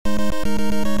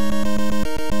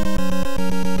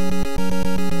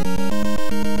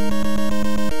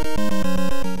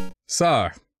So,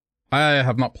 I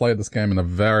have not played this game in a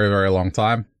very, very long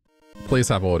time. Please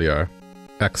have audio.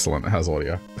 Excellent, it has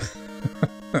audio.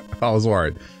 I was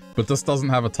worried. But this doesn't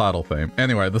have a title theme.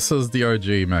 Anyway, this is the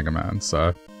OG Mega Man,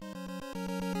 so...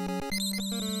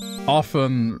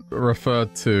 often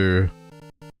referred to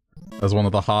as one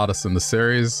of the hardest in the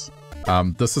series.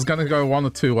 This is gonna go one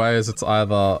of two ways. It's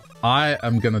either I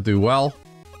am gonna do well,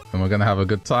 and we're gonna have a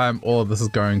good time, or this is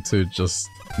going to just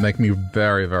make me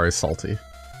very, very salty.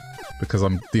 Because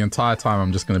the entire time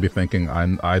I'm just gonna be thinking,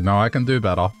 I know I can do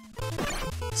better.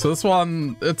 So this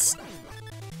one, it's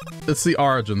the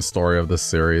origin story of this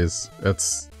series.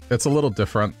 It's a little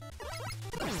different.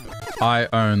 I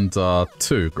owned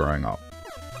 2 growing up.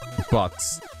 But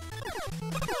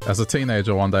as a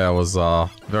teenager, one day I was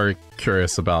very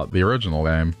curious about the original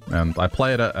game, and I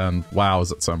played it, and wow,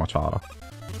 is it so much harder.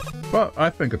 But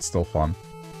I think it's still fun.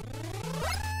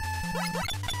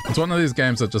 It's one of these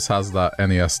games that just has that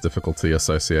NES difficulty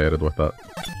associated with it.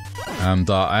 And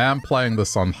I am playing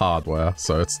this on hardware,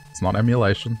 so it's not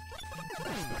emulation.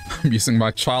 I'm using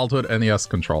my childhood NES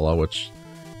controller, which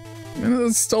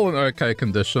is still in okay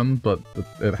condition, but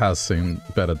it has seen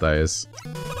better days.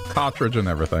 Cartridge and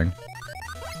everything.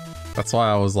 That's why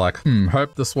I was like,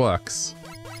 hope this works.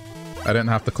 I didn't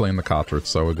have to clean the cartridge,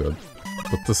 so we're good.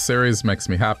 But this series makes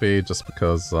me happy just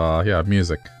because, yeah,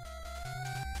 music.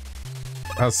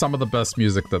 It has some of the best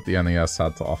music that the NES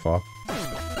had to offer.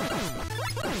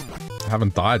 I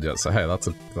haven't died yet, so hey, that's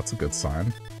a good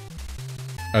sign.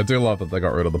 I do love that they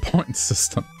got rid of the point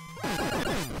system.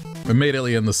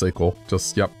 Immediately in the sequel,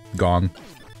 just, yep, gone.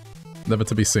 Never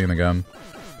to be seen again.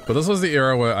 But this was the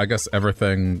era where I guess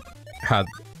everything had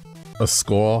a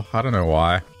score. I don't know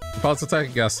why. If I was to take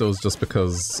a guess, it was just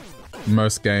because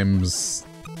most games,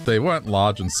 they weren't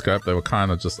large in scope, they were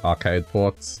kind of just arcade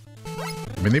ports.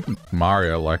 I mean, even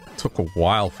Mario, like, took a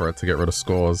while for it to get rid of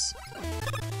scores.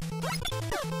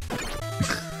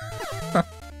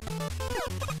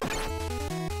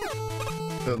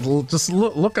 Just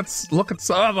look at some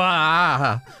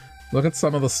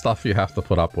of the stuff you have to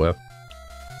put up with.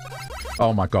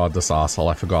 Oh my god, this asshole!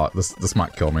 I forgot. This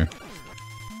might kill me.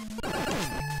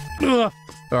 All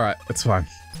right, it's fine.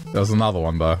 There's another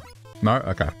one though. No,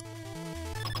 okay.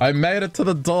 I made it to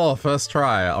the door first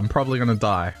try. I'm probably gonna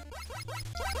die.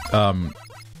 Oh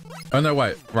no,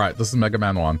 wait. Right, this is Mega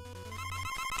Man 1.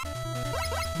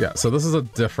 Yeah, so this is a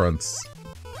difference.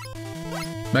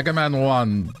 Mega Man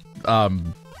 1.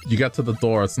 You get to the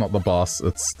door, it's not the boss,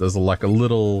 there's like a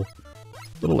little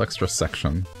extra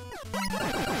section.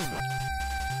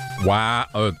 Wow,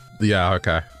 oh, yeah,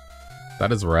 okay.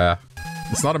 That is rare.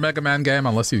 It's not a Mega Man game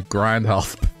unless you grind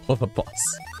health before the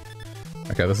boss.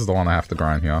 Okay, this is the one I have to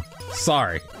grind here.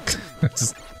 Sorry.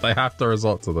 They have to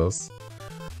resort to this.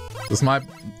 This might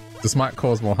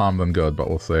cause more harm than good, but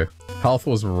we'll see. Health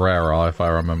was rarer, if I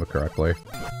remember correctly.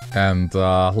 And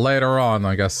later on,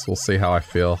 I guess we'll see how I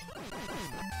feel.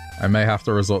 I may have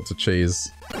to resort to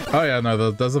cheese. Oh yeah, no,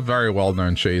 there's a very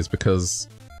well-known cheese because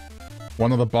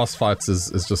one of the boss fights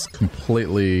is just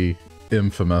completely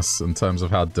infamous in terms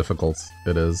of how difficult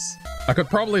it is. I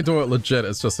could probably do it legit,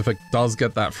 it's just if it does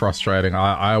get that frustrating,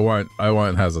 I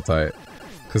won't hesitate.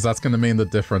 Because that's going to mean the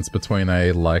difference between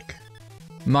a, like,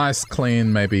 nice,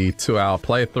 clean, maybe 2-hour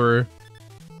playthrough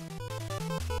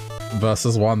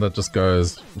versus one that just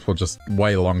goes for just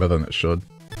way longer than it should.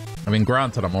 I mean,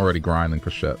 granted, I'm already grinding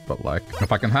for shit, but like,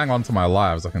 if I can hang on to my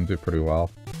lives, I can do pretty well.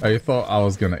 Oh, you thought I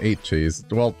was gonna eat cheese?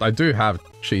 Well, I do have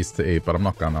cheese to eat, but I'm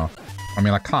not gonna. I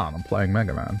mean, I can't. I'm playing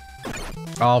Mega Man.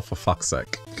 Oh, for fuck's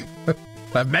sake.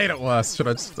 That made it worse.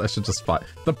 I should just fight.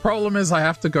 The problem is I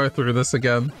have to go through this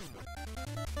again.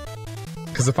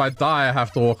 Because if I die, I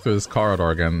have to walk through this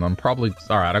corridor again. I'm probably...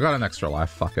 Alright, I got an extra life.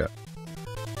 Fuck it.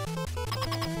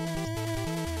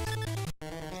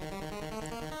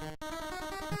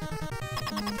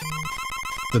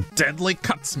 The Deadly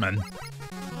Cutsman.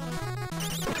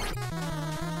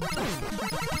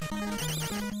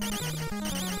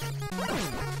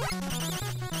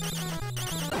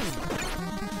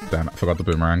 Damn it, I forgot the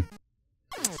boomerang.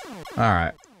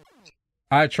 Alright.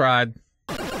 I tried.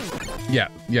 Yeah,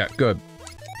 good.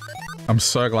 I'm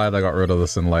so glad they got rid of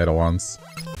this in later ones.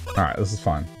 Alright, this is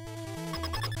fine.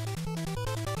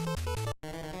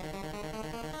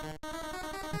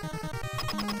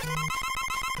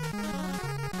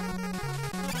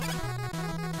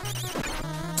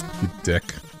 You dick.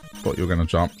 Thought you were gonna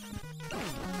jump.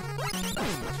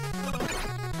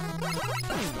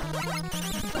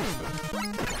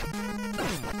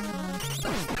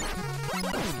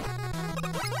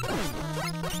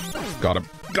 Got him.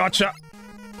 Gotcha!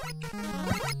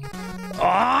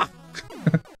 Ah!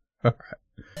 Alright.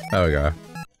 There we go.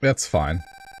 It's fine.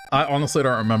 I honestly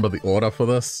don't remember the order for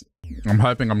this. I'm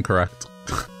hoping I'm correct.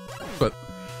 But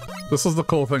this was the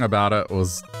cool thing about it,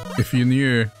 was if you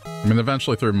knew, I mean,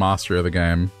 eventually through mastery of the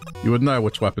game, you would know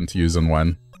which weapon to use and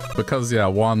when. Because, yeah,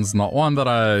 1's not one that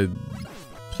I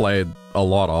played a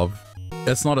lot of.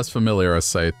 It's not as familiar as,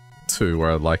 say, 2,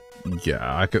 where, like,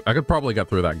 yeah, I could probably get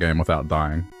through that game without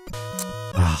dying.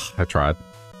 I tried.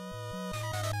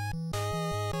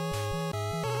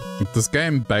 This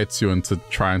game baits you into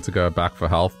trying to go back for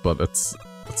health, but it's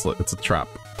a trap.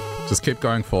 Just keep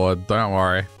going forward, don't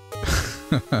worry.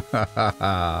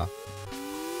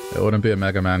 It wouldn't be a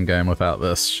Mega Man game without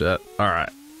this shit. Alright.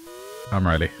 I'm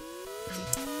ready.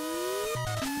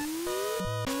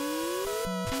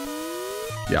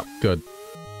 Yep, good.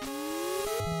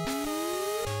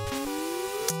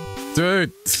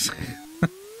 Dude!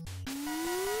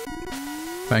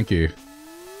 Thank you.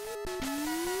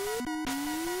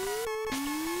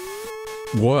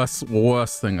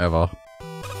 Worst thing ever.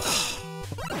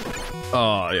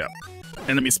 Oh, yeah.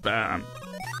 Enemy spam.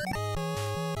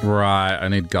 Right, I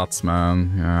need guts,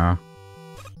 man. Yeah.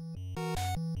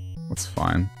 That's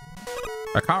fine.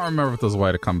 I can't remember if there's a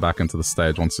way to come back into the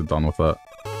stage once you're done with it.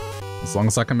 As long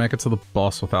as I can make it to the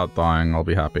boss without dying, I'll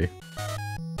be happy.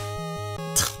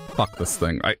 Fuck this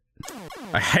thing. I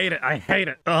hate it. I hate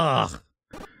it. Ugh.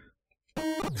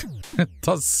 It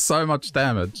does so much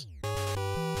damage.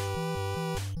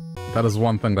 That is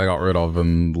one thing they got rid of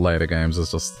in later games,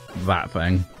 is just that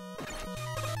thing.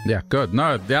 Yeah, good.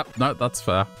 No, yep, no, that's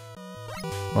fair.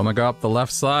 Wanna go up the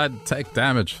left side? Take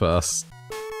damage first.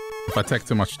 If I take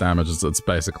too much damage, it's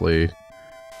basically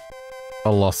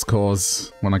a lost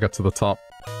cause when I get to the top.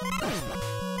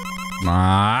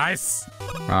 Nice!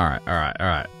 Alright, alright,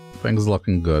 alright. Things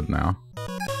looking good now.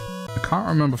 I can't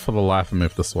remember for the life of me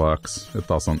if this works. It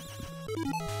doesn't.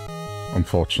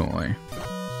 Unfortunately.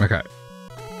 Okay.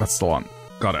 That's the one.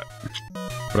 Got it.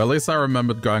 But at least I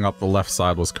remembered going up the left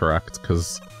side was correct,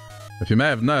 because if you may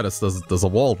have noticed, there's a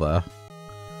wall there.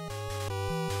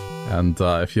 And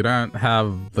if you don't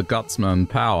have the Gutsman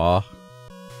power,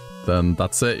 then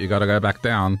that's it, you gotta go back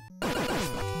down.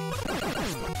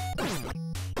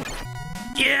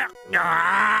 Yeah!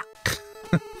 Ah!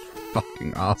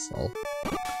 Fucking asshole.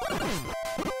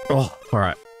 Oh,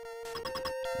 alright.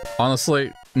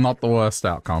 Honestly, not the worst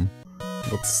outcome.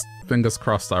 Let's fingers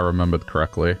crossed I remembered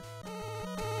correctly.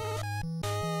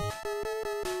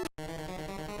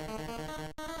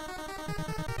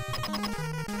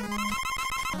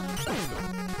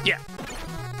 Yeah!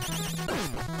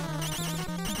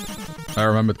 I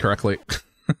remembered correctly.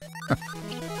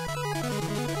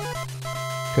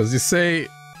 Because you see,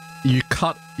 you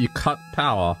cut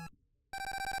power.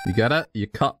 You get it? You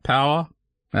cut power?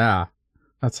 Yeah.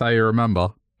 That's how you remember.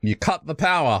 You cut the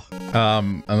power!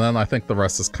 And then I think the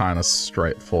rest is kind of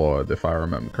straightforward, if I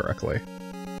remember correctly.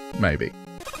 Maybe.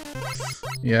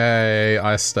 Yay,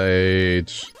 ice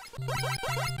stage.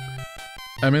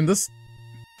 I mean, this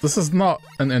is not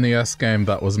an NES game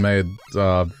that was made,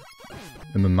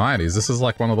 in the 90s. This is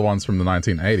like one of the ones from the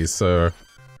 1980s, so...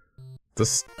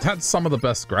 This had some of the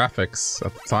best graphics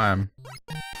at the time.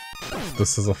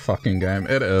 This is a fucking game.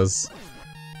 It is.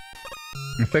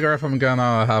 I figure if I'm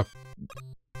gonna have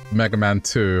Mega Man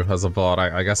 2 as a VOD,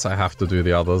 I guess I have to do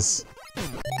the others.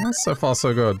 So far,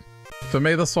 so good. For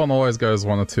me, this one always goes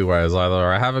one of two ways.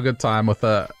 Either I have a good time with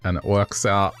it, and it works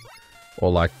out, or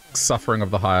like, suffering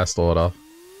of the highest order.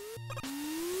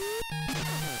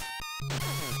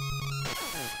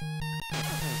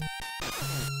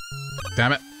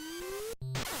 Damn it.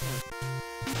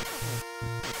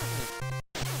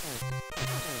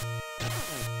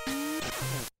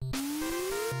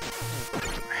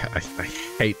 I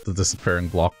hate the disappearing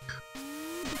block.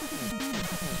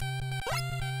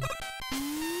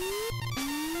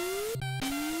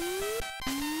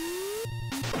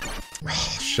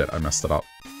 Oh, shit, I messed it up.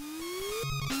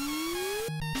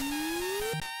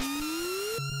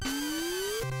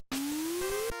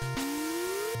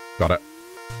 Got it.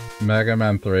 Mega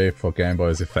Man 3 for Game Boy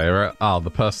is your favorite? Oh,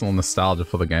 the personal nostalgia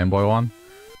for the Game Boy one?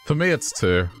 For me, it's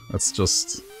 2. It's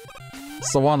just...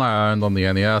 It's the one I owned on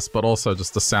the NES, but also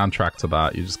just the soundtrack to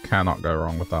that. You just cannot go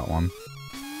wrong with that one.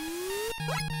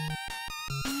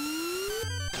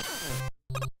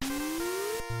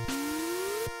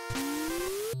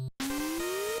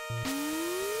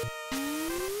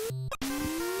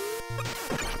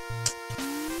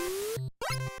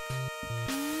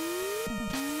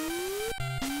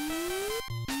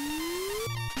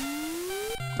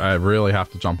 I really have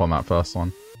to jump on that first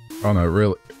one. Oh no,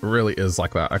 it really is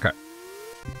like that. Okay.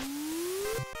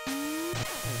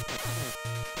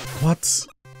 What?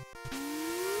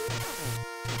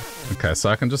 Okay, so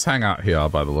I can just hang out here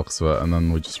by the looks of it, and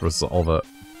then we just resolve it.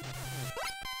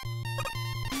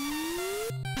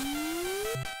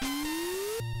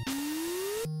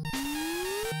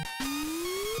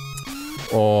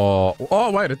 Or...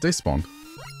 Oh, wait, it despawned.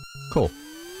 Cool.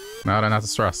 Now I don't have to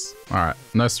stress. Alright,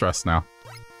 no stress now.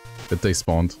 It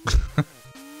despawned.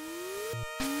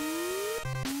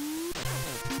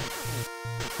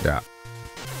 Yeah.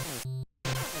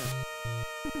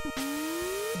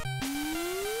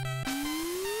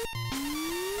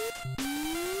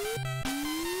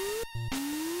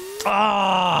 Oh,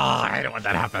 I hate it when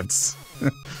that happens.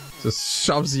 Just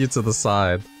shoves you to the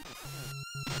side.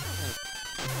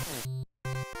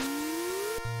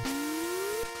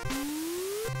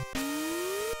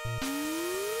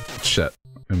 Shit.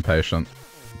 Impatient.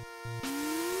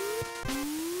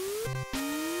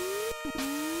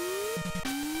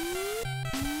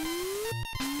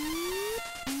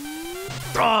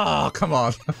 Oh, come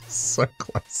on. So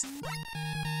close.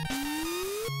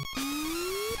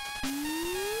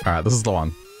 Alright, this is the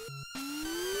one.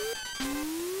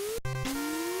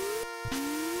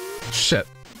 Shit.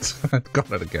 I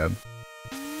got it again.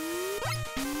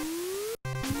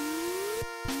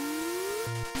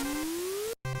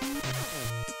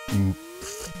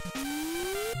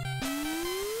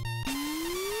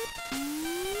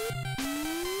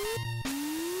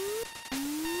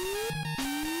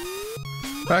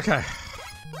 Okay.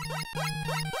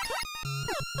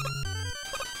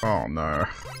 Oh no.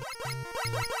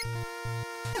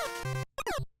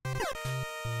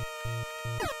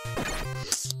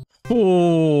 Oh.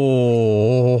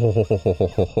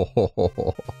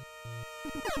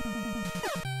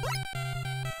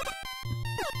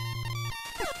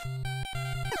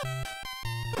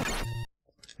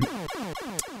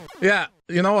 Yeah,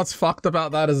 you know what's fucked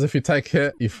about that is if you take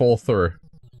hit, you fall through.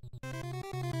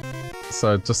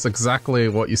 So just exactly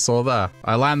what you saw there.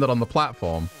 I landed on the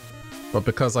platform, but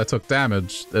because I took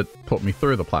damage, it put me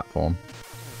through the platform.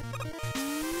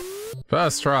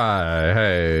 First try,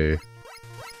 hey.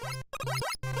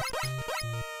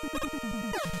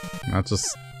 I just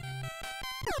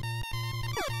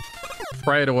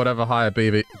pray to whatever higher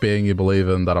being you believe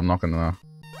in that I'm not gonna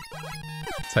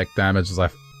take damage as I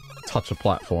touch a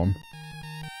platform.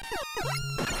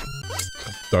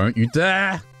 Don't you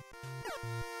dare!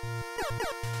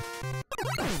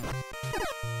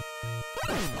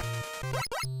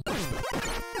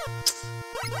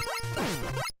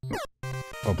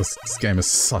 Oh, this game is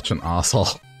such an asshole.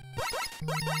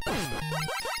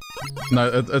 No,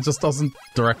 it just doesn't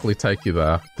directly take you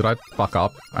there. Did I fuck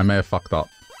up? I may have fucked up.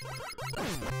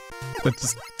 It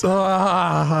just...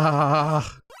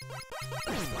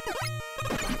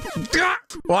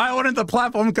 Why wouldn't the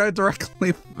platform go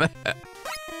directly there?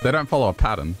 They don't follow a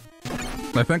pattern.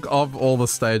 I think of all the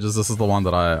stages, this is the one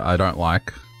that I don't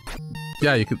like.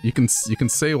 Yeah, you can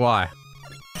see why.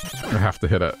 You have to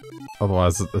hit it.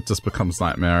 Otherwise, it just becomes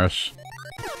nightmarish.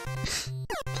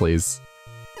 Please.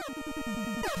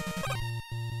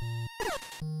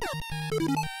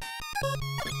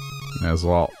 May as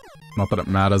well. Not that it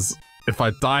matters. If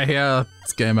I die here,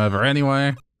 it's game over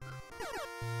anyway.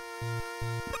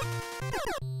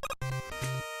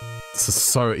 This is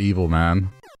so evil, man.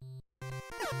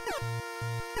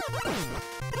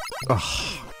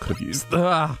 Ugh, could have used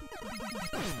that.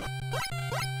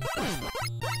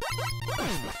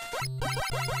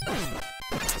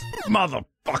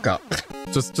 Motherfucker.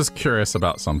 Just curious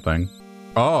about something.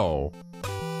 Oh.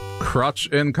 Crutch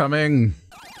incoming.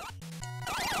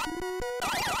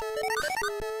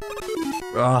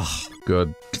 Ugh,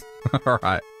 good.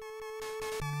 Alright.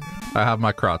 I have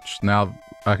my crutch. Now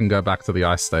I can go back to the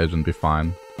ice stage and be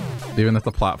fine. Even if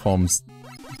the platforms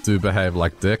do behave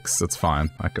like dicks, it's fine.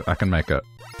 I can make it.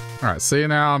 Alright, see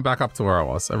now I'm back up to where I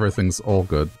was. Everything's all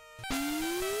good.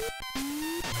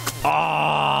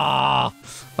 Ah!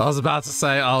 I was about to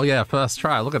say, oh yeah, first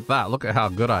try. Look at that. Look at how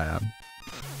good I am.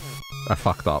 I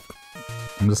fucked up.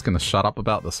 I'm just gonna shut up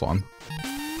about this one.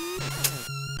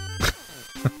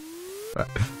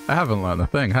 I haven't learned a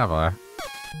thing, have I?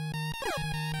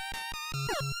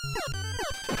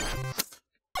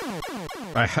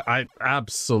 I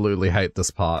absolutely hate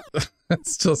this part.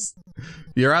 It's just...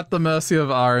 You're at the mercy of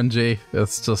RNG.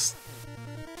 It's just...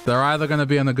 They're either going to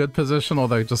be in a good position or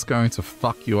they're just going to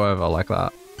fuck you over like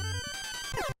that.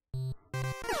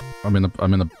 I'm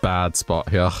in a bad spot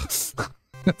here.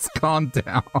 It's gone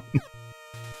down.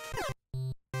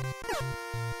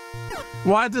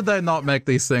 Why did they not make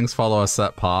these things follow a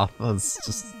set path? It's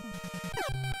just...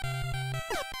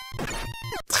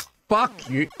 Fuck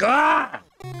you! Ah!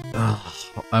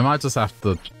 I might just have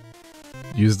to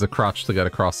use the crutch to get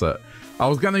across it. I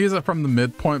was gonna use it from the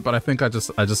midpoint, but I think I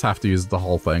just have to use the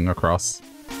whole thing across.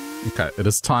 Okay, it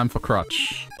is time for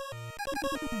crutch.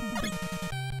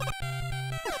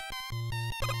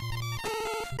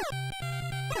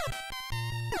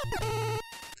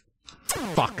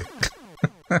 Fuck.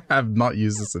 I have not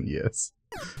used this in years.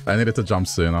 I needed to jump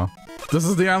sooner. This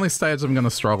is the only stage I'm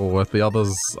gonna struggle with. The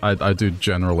others, I do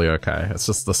generally okay. It's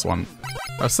just this one.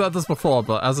 I've said this before,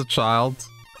 but as a child,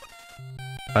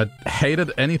 I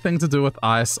hated anything to do with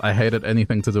ice. I hated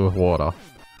anything to do with water.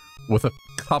 With a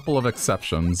couple of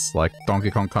exceptions, like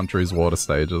Donkey Kong Country's water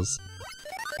stages.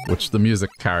 Which the music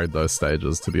carried those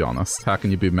stages, to be honest. How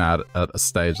can you be mad at a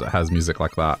stage that has music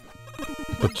like that?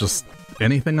 But just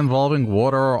anything involving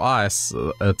water or ice,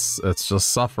 it's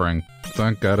just suffering.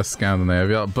 Don't go to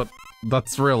Scandinavia, but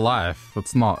that's real life.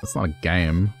 It's not a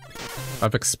game.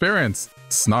 I've experienced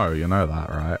snow, you know that,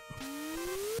 right?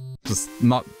 Just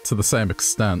not to the same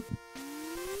extent.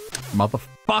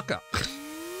 Motherfucker!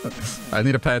 I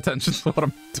need to pay attention to what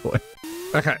I'm doing.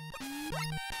 Okay.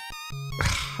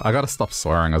 I gotta stop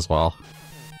swearing as well.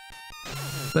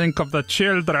 Think of the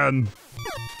children!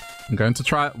 I'm going to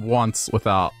try it once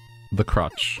without the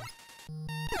crutch.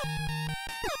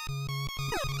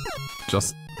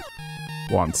 Just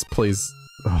once, please.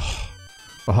 Oh,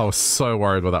 I was so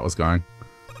worried where that was going.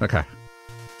 Okay.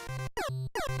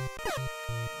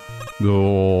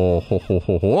 Oh, ho, ho,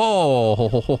 ho, ho,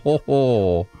 ho, ho, ho,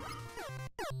 ho.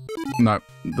 No,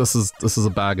 this is a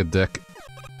bag of dick.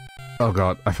 Oh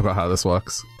god, I forgot how this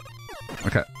works.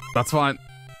 Okay, that's fine.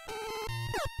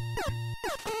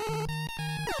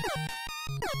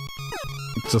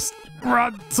 Just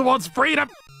run towards freedom!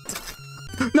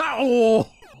 No!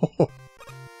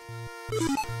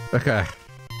 Okay,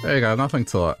 there you go, nothing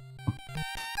to it.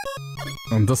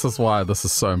 And this is why this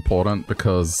is so important,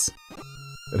 because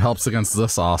it helps against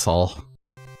this asshole.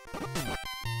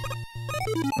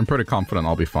 I'm pretty confident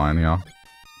I'll be fine here.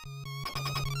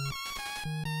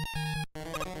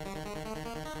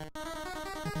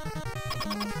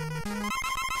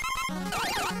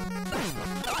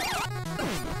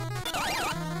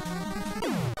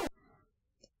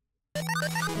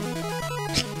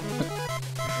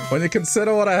 When you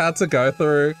consider what I had to go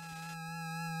through...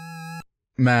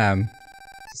 Man.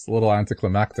 Just a little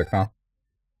anticlimactic, huh?